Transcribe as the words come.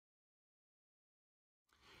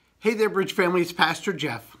Hey there, Bridge family, it's Pastor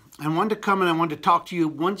Jeff. I wanted to come and I wanted to talk to you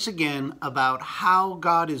once again about how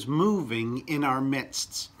God is moving in our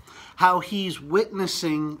midst, how He's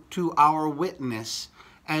witnessing to our witness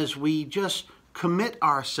as we just commit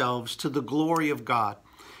ourselves to the glory of God,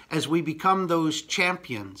 as we become those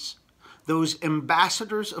champions, those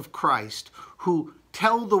ambassadors of Christ who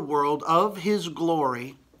tell the world of His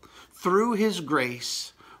glory through His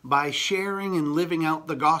grace by sharing and living out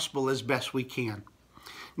the gospel as best we can.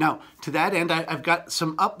 Now, to that end, I've got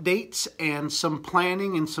some updates and some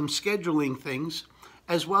planning and some scheduling things,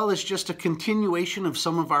 as well as just a continuation of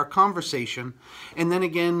some of our conversation. And then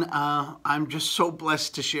again, I'm just so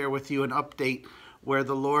blessed to share with you an update where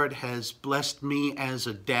the Lord has blessed me as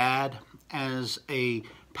a dad, as a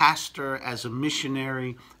pastor, as a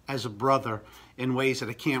missionary, as a brother, in ways that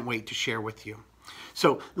I can't wait to share with you.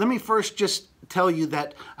 So let me first just tell you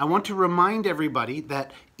that I want to remind everybody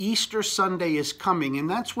that Easter Sunday is coming, and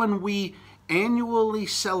that's when we annually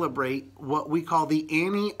celebrate what we call the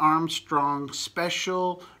Annie Armstrong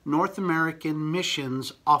Special North American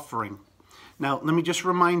Missions Offering. Now, let me just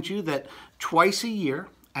remind you that twice a year,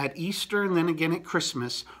 at Easter and then again at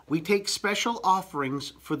Christmas, we take special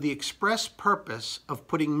offerings for the express purpose of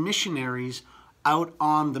putting missionaries out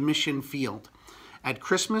on the mission field. At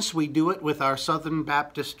Christmas, we do it with our Southern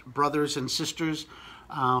Baptist brothers and sisters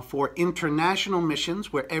for international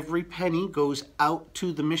missions, where every penny goes out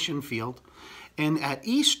to the mission field. And at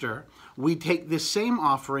Easter, we take this same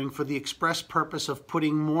offering for the express purpose of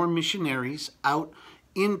putting more missionaries out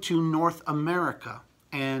into North America.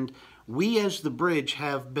 And we as the Bridge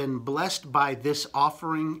have been blessed by this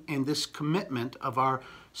offering and this commitment of our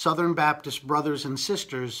Southern Baptist brothers and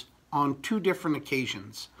sisters on two different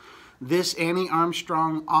occasions. This Annie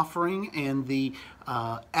Armstrong offering and the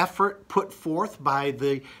effort put forth by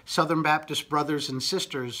the Southern Baptist brothers and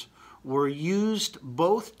sisters were used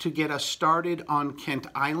both to get us started on Kent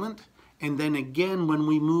Island, and then again when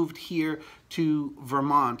we moved here to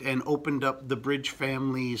Vermont and opened up the Bridge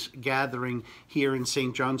Family's gathering here in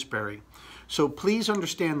St. Johnsbury. So please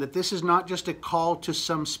understand that this is not just a call to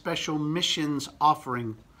some special missions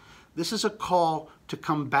offering. This is a call to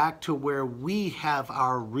come back to where we have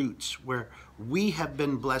our roots, where we have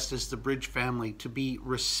been blessed as the Bridge family to be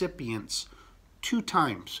recipients 2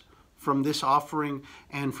 times from this offering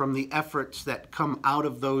and from the efforts that come out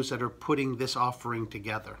of those that are putting this offering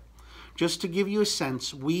together. Just to give you a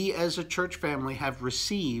sense, we as a church family have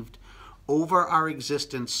received over our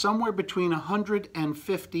existence somewhere between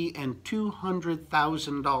 $150,000 and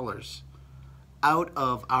 $200,000 out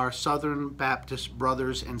of our Southern Baptist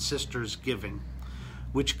brothers and sisters giving,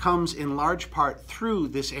 which comes in large part through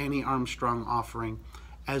this Annie Armstrong offering,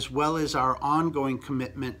 as well as our ongoing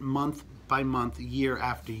commitment month by month, year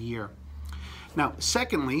after year. Now,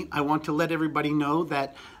 secondly, I want to let everybody know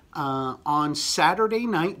that on Saturday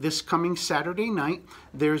night, this coming Saturday night,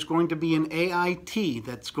 there's going to be an AIT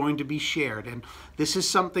that's going to be shared. And this is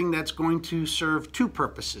something that's going to serve 2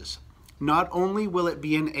 purposes. Not only will it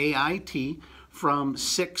be an AIT from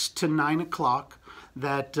 6 to 9 o'clock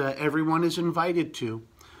that everyone is invited to,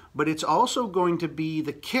 but it's also going to be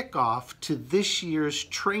the kickoff to this year's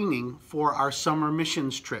training for our summer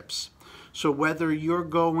missions trips. So whether you're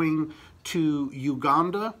going to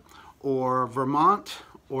Uganda or Vermont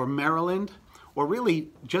or Maryland, or really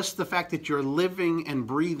just the fact that you're living and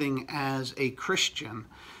breathing as a Christian,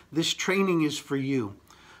 this training is for you.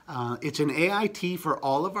 It's an AIT for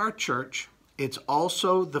all of our church. It's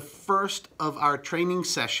also the first of our training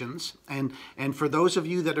sessions. And for those of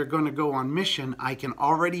you that are going to go on mission, I can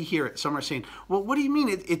already hear it. Some are saying, well, what do you mean?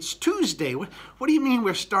 It's Tuesday. What do you mean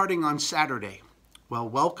we're starting on Saturday? Well,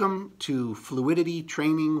 welcome to Fluidity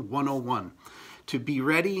Training 101. To be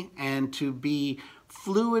ready and to be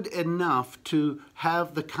fluid enough to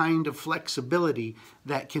have the kind of flexibility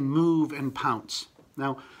that can move and pounce.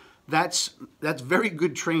 Now, that's very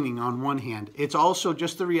good training on one hand. It's also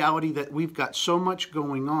just the reality that we've got so much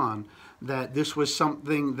going on that this was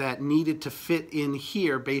something that needed to fit in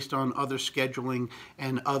here based on other scheduling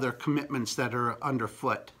and other commitments that are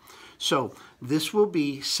underfoot. So this will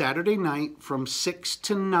be Saturday night from 6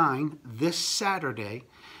 to 9 this Saturday,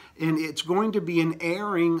 and it's going to be an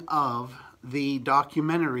airing of the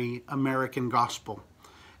documentary American Gospel.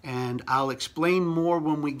 And I'll explain more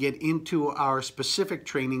when we get into our specific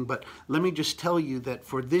training, but let me just tell you that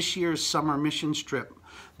for this year's summer missions trip,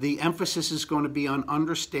 the emphasis is going to be on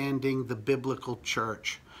understanding the biblical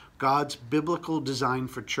church, God's biblical design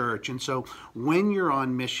for church. And so when you're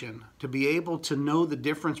on mission, to be able to know the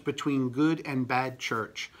difference between good and bad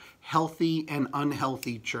church, healthy and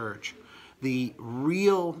unhealthy church, the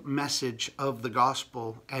real message of the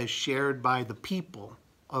gospel as shared by the people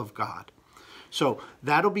of God. So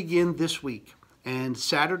that'll begin this week. And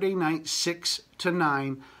Saturday night, 6 to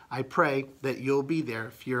 9, I pray that you'll be there.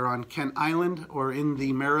 If you're on Kent Island or in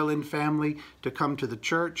the Maryland family, to come to the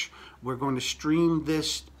church. We're going to stream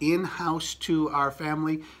this in-house to our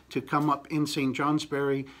family to come up in St.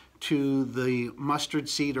 Johnsbury to the mustard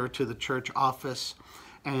seed or to the church office.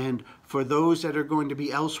 And for those that are going to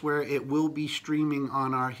be elsewhere, it will be streaming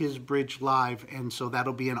on our His Bridge Live, and so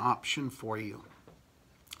that'll be an option for you.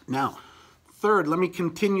 Now, third, let me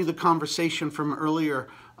continue the conversation from earlier.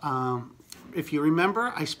 If you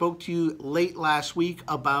remember, I spoke to you late last week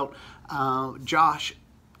about Josh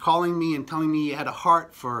calling me and telling me he had a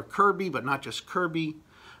heart for Kirby, but not just Kirby,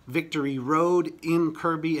 Victory Road in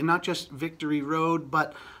Kirby, and not just Victory Road,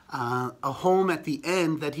 but a home at the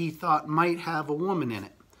end that he thought might have a woman in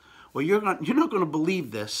it. Well, you're not going to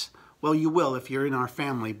believe this. Well, you will if you're in our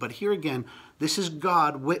family. But here again, this is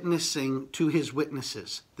God witnessing to His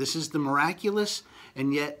witnesses. This is the miraculous,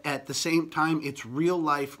 and yet at the same time, it's real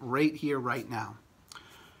life right here, right now.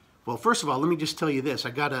 Well, first of all, let me just tell you this.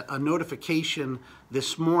 I got a notification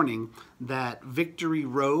this morning that Victory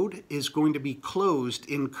Road is going to be closed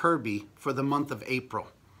in Kirby for the month of April.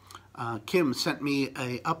 Kim sent me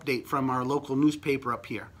an update from our local newspaper up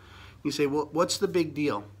here. You say, well, what's the big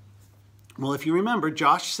deal? Well, if you remember,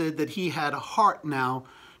 Josh said that he had a heart now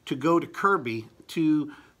to go to Kirby,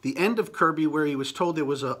 to the end of Kirby, where he was told there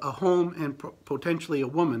was a home and potentially a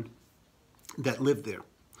woman that lived there.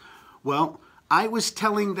 Well, I was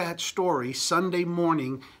telling that story Sunday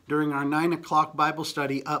morning during our 9 o'clock Bible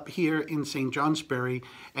study up here in St. Johnsbury,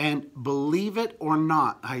 and believe it or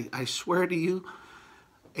not, I swear to you,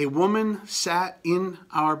 a woman sat in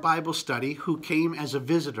our Bible study who came as a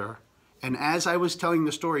visitor, and as I was telling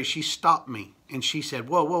the story, she stopped me and she said,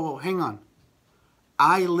 whoa, whoa, whoa, hang on.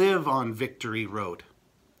 I live on Victory Road.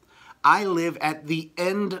 I live at the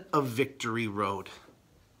end of Victory Road,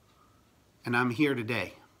 and I'm here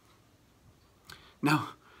today. Now,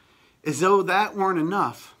 as though that weren't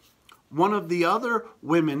enough, one of the other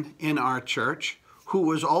women in our church who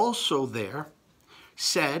was also there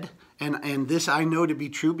said, and this I know to be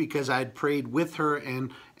true because I'd prayed with her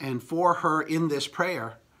and for her in this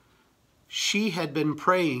prayer, she had been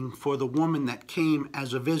praying for the woman that came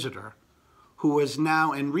as a visitor, who was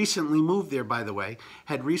now, and recently moved there, by the way,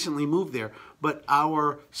 had recently moved there. But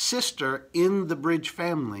our sister in the Bridge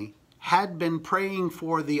family had been praying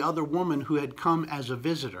for the other woman who had come as a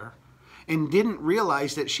visitor and didn't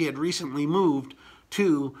realize that she had recently moved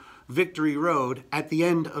to Victory Road at the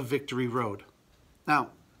end of Victory Road.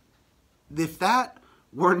 Now, if that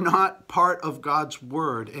were not part of God's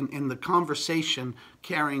word and the conversation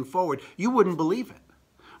carrying forward, you wouldn't believe it.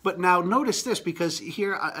 But now notice this, because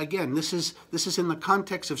here again, this is in the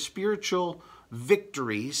context of spiritual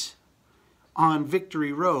victories on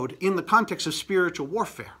Victory Road, in the context of spiritual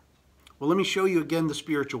warfare. Well, let me show you again the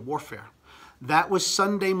spiritual warfare. That was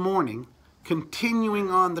Sunday morning, continuing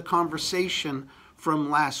on the conversation from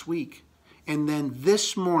last week. And then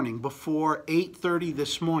this morning, before 8:30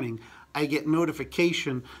 this morning, I get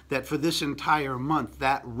notification that for this entire month,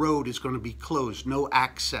 that road is going to be closed. No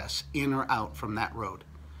access in or out from that road.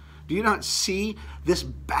 Do you not see this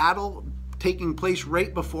battle taking place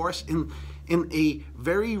right before us in a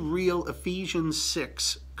very real Ephesians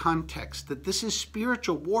 6 context, that this is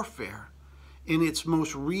spiritual warfare in its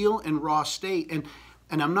most real and raw state?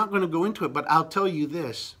 And I'm not going to go into it, but I'll tell you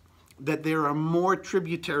this, that there are more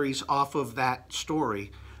tributaries off of that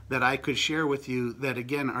story that I could share with you that,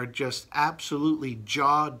 again, are just absolutely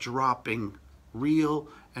jaw-dropping, real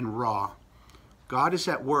and raw. God is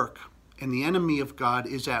at work, and the enemy of God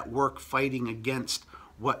is at work fighting against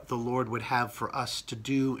what the Lord would have for us to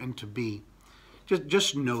do and to be.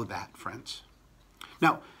 Just know that, friends.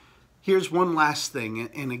 Now, here's one last thing,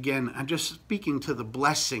 and again, I'm just speaking to the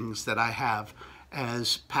blessings that I have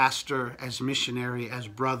as pastor, as missionary, as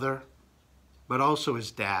brother, but also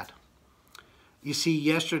as dad. You see,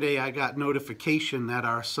 yesterday I got notification that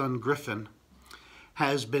our son Griffin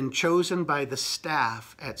has been chosen by the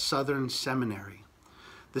staff at Southern Seminary.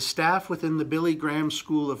 The staff within the Billy Graham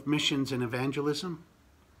School of Missions and Evangelism,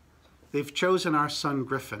 they've chosen our son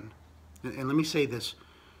Griffin. And let me say this,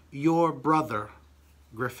 your brother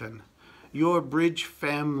Griffin, your Bridge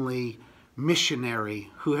family missionary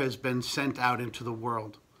who has been sent out into the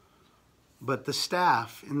world. But the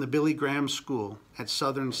staff in the Billy Graham School at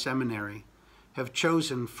Southern Seminary have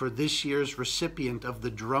chosen for this year's recipient of the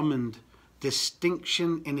Drummond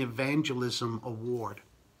Distinction in Evangelism Award,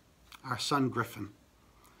 our son Griffin.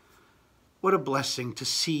 What a blessing to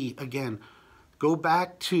see again. Go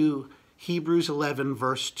back to Hebrews 11,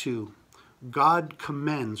 verse 2. God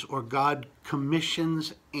commends or God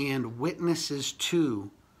commissions and witnesses to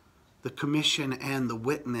the commission and the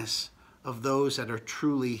witness of those that are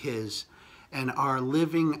truly his and are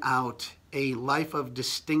living out a life of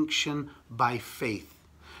distinction by faith.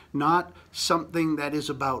 Not something that is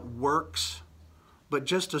about works, but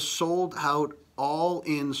just a sold out, all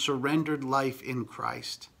in, surrendered life in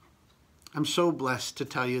Christ. I'm so blessed to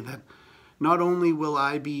tell you that not only will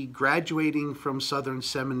I be graduating from Southern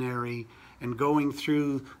Seminary and going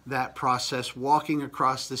through that process, walking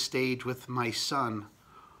across the stage with my son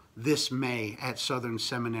this May at Southern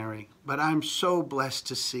Seminary, but I'm so blessed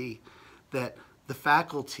to see that the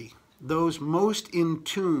faculty, those most in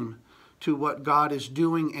tune to what God is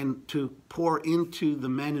doing and to pour into the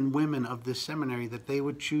men and women of this seminary, that they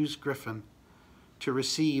would choose Griffin to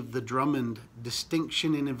receive the Drummond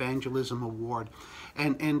Distinction in Evangelism Award.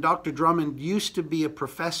 And Dr. Drummond used to be a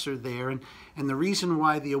professor there, and the reason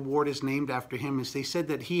why the award is named after him is they said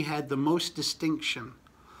that he had the most distinction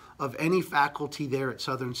of any faculty there at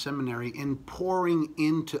Southern Seminary in pouring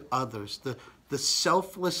into others, the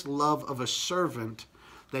selfless love of a servant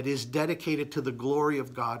that is dedicated to the glory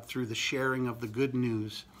of God through the sharing of the good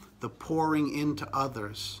news, the pouring into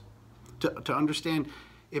others. To understand,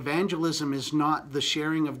 evangelism is not the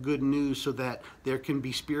sharing of good news so that there can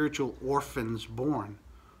be spiritual orphans born.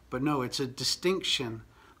 But no, it's a distinction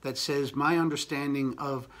that says my understanding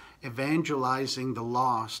of evangelizing the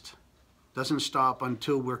lost doesn't stop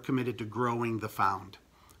until we're committed to growing the found,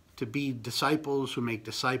 to be disciples who make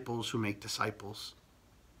disciples who make disciples.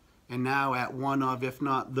 And now at one of, if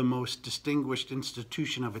not the most distinguished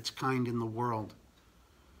institution of its kind in the world,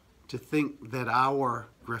 to think that our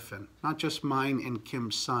Griffin, not just mine and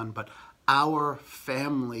Kim's son, but our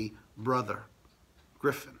family brother,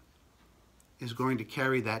 Griffin, is going to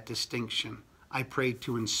carry that distinction. I pray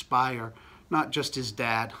to inspire not just his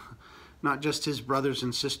dad, not just his brothers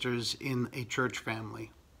and sisters in a church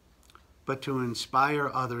family, but to inspire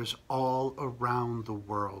others all around the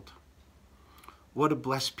world. What a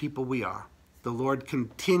blessed people we are. The Lord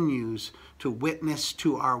continues to witness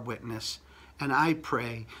to our witness. And I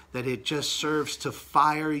pray that it just serves to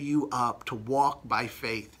fire you up to walk by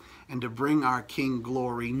faith and to bring our King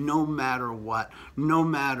glory no matter what, no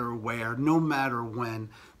matter where, no matter when,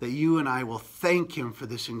 that you and I will thank him for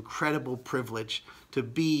this incredible privilege to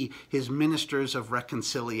be his ministers of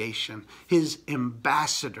reconciliation, his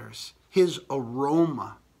ambassadors, his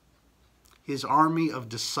aroma, his army of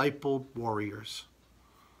discipled warriors.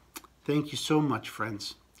 Thank you so much,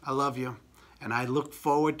 friends. I love you. And I look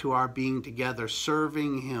forward to our being together,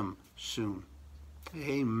 serving him soon.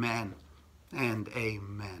 Amen and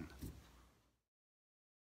amen.